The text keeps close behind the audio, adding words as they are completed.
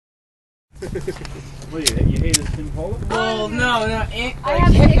What, you hate his Tim Cola? Well, no. I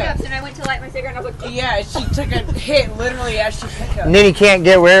have hiccups and I went to light my cigarette and I was like, Yeah, she took a hit literally as she picked up. And then you can't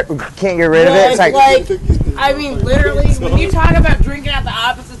get rid of it. It's like I mean, literally, when you talk about drinking out the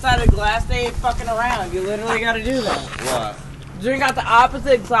opposite side of the glass, they ain't fucking around. You literally got to do that. What? Drink out the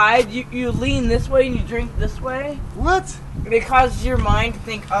opposite side. You lean this way and you drink this way. What? It causes your mind to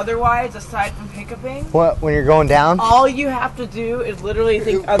think otherwise, aside from hiccuping. what when you're going down? All you have to do is literally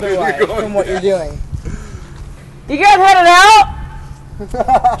think otherwise from what you're doing. You guys headed out?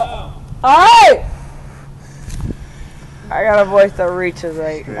 Alright! I got a voice that reaches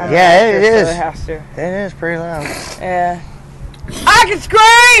like... Yeah, it is. So it has to. It is pretty loud. Yeah. I can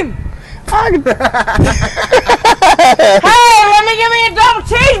scream! Hey, let me give me a double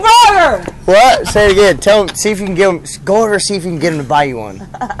cheeseburger! What? Say it again. See if you can get him. Go over and see if you can get him to buy you one.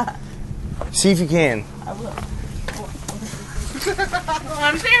 See if you can. I will.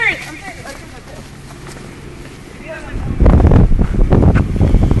 I'm serious.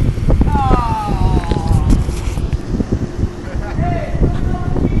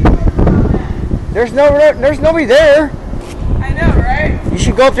 There's nobody there. I know, right? You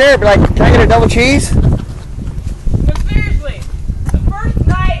should go up there and be like, can I get a double cheese? But seriously, the first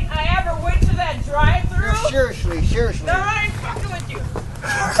night I ever went to that drive-thru. Seriously. No, I ain't fucking with you.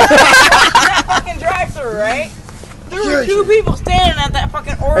 That fucking drive-thru, right? There were two people standing at that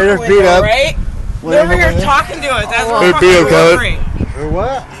fucking order window, right? They're over here talking to us as we're fucking ordering. Or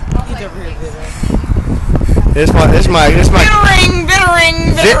what? He's over here, Vittering. This my. Vittering.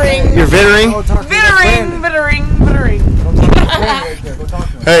 You're vittering? Vittering.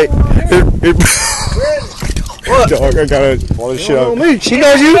 Hey. What? Dog, I gotta want to show. She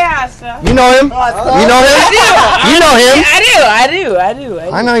knows you? Yeah, so. You know him? You know him? You know him? I do.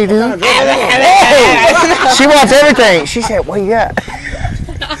 I know you do. Hey, she wants everything. She said, what you got?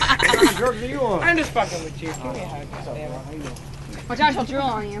 I'm just fucking with you. Give me a hug. watch out, she'll drill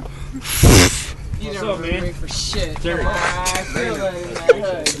on you. You don't remember me for shit. I feel that in my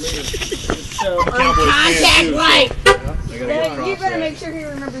hood. So, Contact light! You better make sure he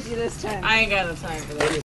remembers you this time. I ain't got no time for that.